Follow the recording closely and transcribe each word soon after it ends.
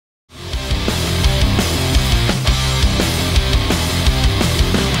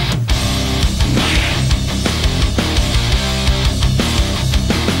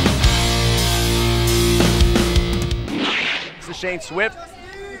Shane Swift.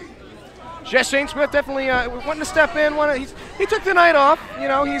 Shane Swift definitely wanting to step in. He took the night off. You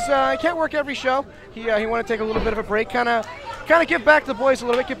know, he can't work every show. He wanted to take a little bit of a break, kind of give back to the boys a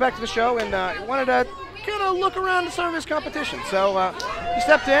little bit, get back to the show, and wanted to kind of look around at some of his competition. So he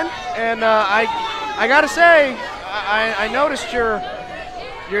stepped in, and I gotta say, I noticed you're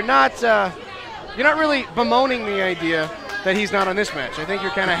not really bemoaning the idea that he's not on this match. I think you're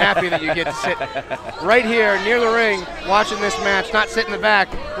kind of happy that you get to sit right here near the ring watching this match, not sit in the back.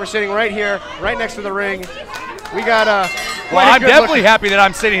 We're sitting right here, right next to the ring. We got well, I'm definitely happy that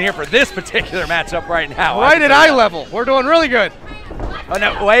I'm sitting here for this particular matchup right now. Right at eye level. We're doing really good. Oh,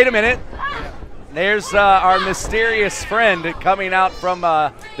 no, wait a minute. There's our mysterious friend coming out from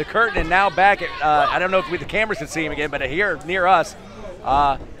the curtain and now back at, I don't know if the cameras can see him again, but here near us.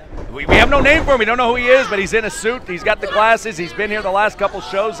 We have no name for him. We don't know who he is, but he's in a suit. He's got the glasses. He's been here the last couple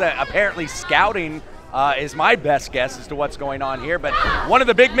shows. Apparently scouting is my best guess as to what's going on here. But one of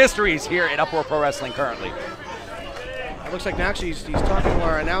the big mysteries here at Uproar Pro Wrestling currently. It looks like now he's talking to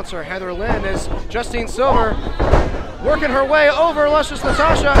our announcer, Heather Lynn, as Justine Silver working her way over Luscious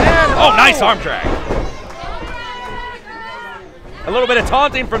Latasha. And oh, nice arm drag. A little bit of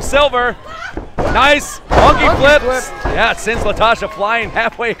taunting from Silver. Nice monkey flips. Yeah, it sends Latasha flying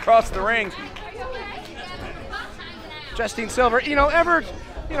halfway across the ring. Justine Silver, ever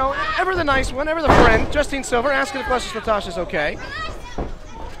the nice one, ever the friend. Justine Silver asking if Luscious Latasha's okay.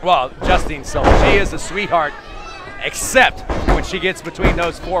 Well, Justine Silver, she is a sweetheart, except when she gets between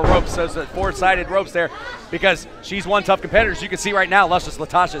those four ropes, those four-sided ropes there, because she's one tough competitor. As you can see right now, Luscious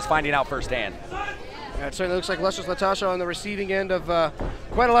Latasha is finding out firsthand. Yeah, it certainly looks like Luscious Latasha on the receiving end of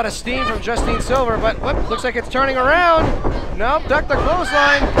quite a lot of steam from Justine Silver, but looks like it's turning around. Nope, duck the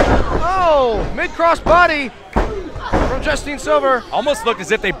clothesline. Oh, mid-cross body from Justine Silver. Almost looked as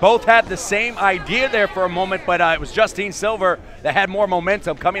if they both had the same idea there for a moment, but it was Justine Silver that had more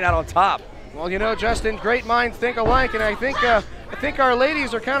momentum coming out on top. Well, Justin, great minds think alike, and I think our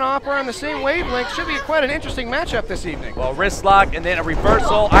ladies are kind of operating on the same wavelength. Should be quite an interesting matchup this evening. Well, wrist lock and then a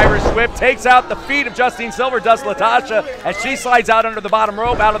reversal. Irish whip takes out the feet of Justine Silver, does Latasha, as she slides out under the bottom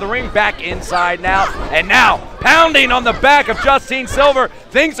rope, out of the ring, back inside now. And now, pounding on the back of Justine Silver.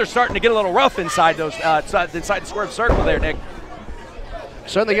 Things are starting to get a little rough inside those inside the squared circle there, Nick.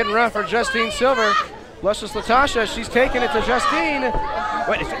 Certainly getting rough for Justine Silver. Luscious Latasha, she's taking it to Justine.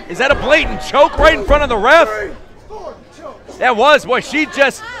 Wait, is that a blatant choke right in front of the ref? That was, boy, she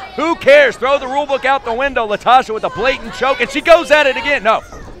just, who cares? Throw the rule book out the window. Latasha with a blatant choke, and she goes at it again. No,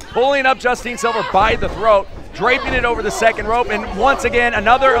 pulling up Justine Silver by the throat, draping it over the second rope, and once again,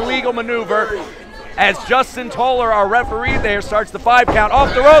 another illegal maneuver as Justin Toller, our referee there, starts the 5 count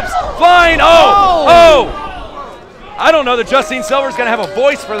off the ropes, flying, oh! I don't know that Justine Silver's going to have a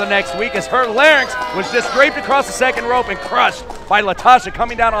voice for the next week, as her larynx was just draped across the second rope and crushed by Latasha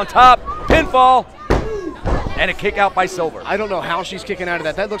coming down on top. Pinfall and a kick out by Silver. I don't know how she's kicking out of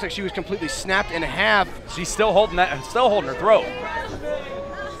that. That looks like she was completely snapped in half. She's still holding her throat.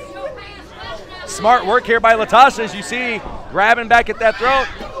 Smart work here by Latasha, as you see, grabbing back at that throat,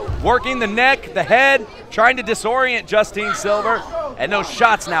 working the neck, the head, trying to disorient Justine Silver, and those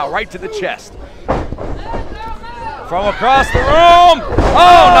shots now right to the chest. From across the room.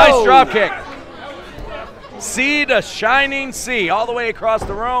 Oh, nice drop kick. C to shining C all the way across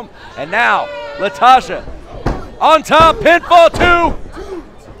the room. And now Latasha on top, pinfall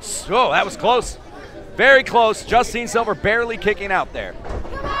 2. Oh, that was close. Very close. Justine Silver barely kicking out there.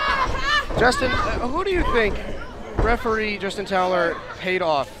 Justin, who do you think referee Justin Toller paid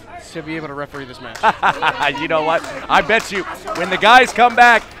off to be able to referee this match? You know what? I bet you when the guys come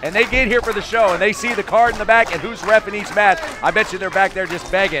back and they get here for the show and they see the card in the back and who's reffing each match, I bet you they're back there just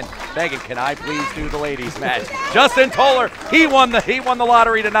begging, can I please do the ladies match? Justin Toller, he won the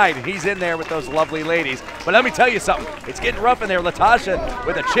lottery tonight, and he's in there with those lovely ladies. But let me tell you something, it's getting rough in there. Latasha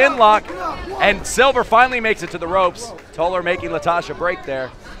with a chin lock, and Silver finally makes it to the ropes. Toller making Latasha break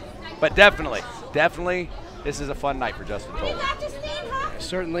there. But definitely, this is a fun night for Justin Toller.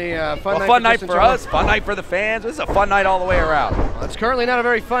 Certainly fun night for us, fun night for the fans. This is a fun night all the way around. Well, it's currently not a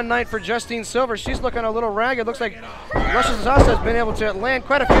very fun night for Justine Silver. She's looking a little ragged. Looks like Luscious Latasha has been able to land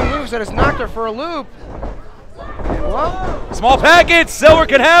quite a few moves that has knocked her for a loop. And, well, small package, Silver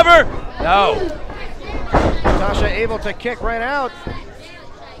can have her. No. Latasha able to kick right out.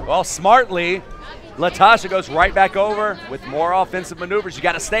 Well, smartly, Latasha goes right back over with more offensive maneuvers. You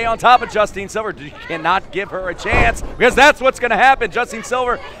got to stay on top of Justine Silver. You cannot give her a chance, because that's what's going to happen. Justine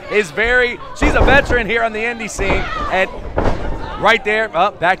Silver is she's a veteran here on the indie scene, and right there,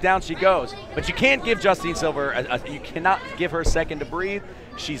 back down she goes. But you can't give Justine Silver, you cannot give her a second to breathe.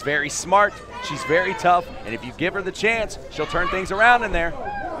 She's very smart, she's very tough, and if you give her the chance, she'll turn things around in there.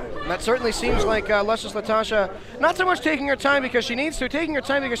 And that certainly seems like Luscious Latasha, not so much taking her time because she needs to, taking her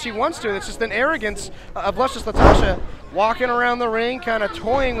time because she wants to. It's just an arrogance of Luscious Latasha walking around the ring, kind of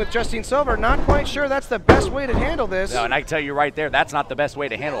toying with Justine Silver. Not quite sure that's the best way to handle this. No, and I can tell you right there, that's not the best way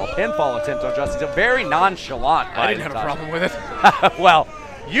to handle a pinfall attempt on Justine Silver. Very nonchalant. I didn't have a problem with it. Well,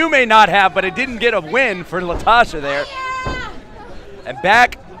 you may not have, but it didn't get a win for Latasha there. And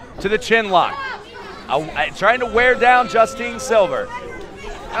back to the chin lock. Trying to wear down Justine Silver.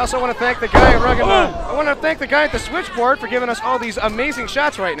 I also want to thank the guy I want to thank the guy at the switchboard for giving us all these amazing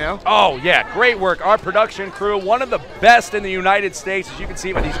shots right now. Oh yeah, great work. Our production crew, one of the best in the United States, as you can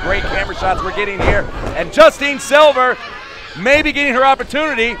see by these great camera shots we're getting here. And Justine Silver maybe getting her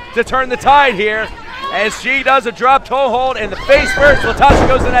opportunity to turn the tide here as she does a drop toe hold in the face first. Latasha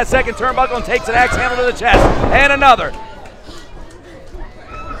goes in that second turnbuckle and takes an axe handle to the chest. And another.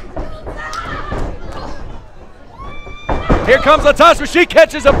 Here comes Latasha. She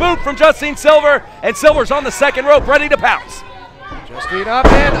catches a boot from Justine Silver, and Silver's on the second rope, ready to pounce. Justine up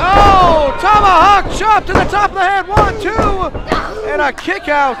and tomahawk chop to the top of the head. 1, 2, and a kick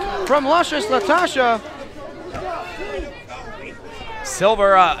out from Luscious Latasha.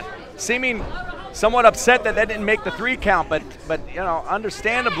 Silver seeming somewhat upset that didn't make the 3 count, but you know,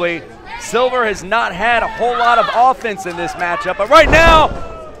 understandably, Silver has not had a whole lot of offense in this matchup. But right now,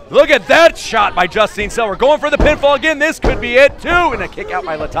 look at that shot by Justine Silver. Going for the pinfall again. This could be it, too. And a kick out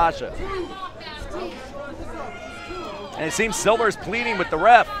by Latasha. And it seems Silver's pleading with the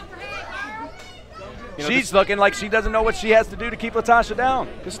ref. She's looking like she doesn't know what she has to do to keep Latasha down.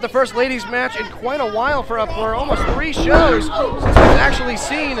 This is the first ladies match in quite a while for almost 3 shows since we've actually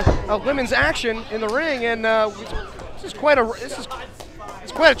seen women's action in the ring. And it's quite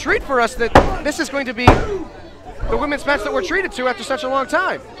a treat for us that this is going to be the women's match that we're treated to after such a long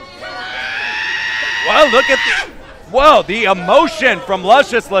time. Well, look at the emotion from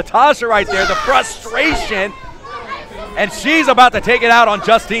Luscious Latasha right there, the frustration. And she's about to take it out on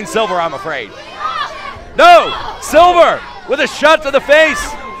Justine Silver, I'm afraid. No, Silver with a shot to the face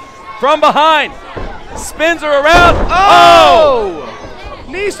from behind. Spins her around. Oh!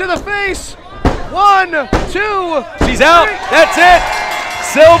 Knees to the face. 1, 2. She's out. That's it.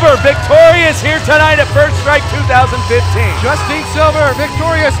 Silver victorious here tonight at First Strike 2015. Justine Silver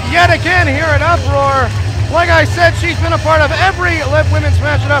victorious yet again here at Uproar. Like I said, she's been a part of every women's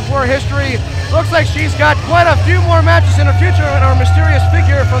match at Uproar history. Looks like she's got quite a few more matches in her future, and our mysterious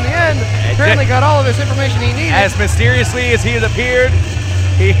figure from the end apparently got all of this information he needed. As mysteriously as he has appeared,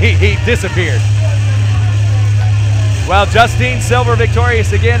 he disappeared. Well, Justine Silver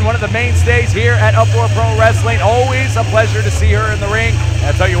victorious again, one of the mainstays here at Uproar Pro Wrestling. Always a pleasure to see her in the ring. And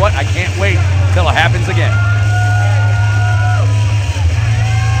I'll tell you what, I can't wait till it happens again.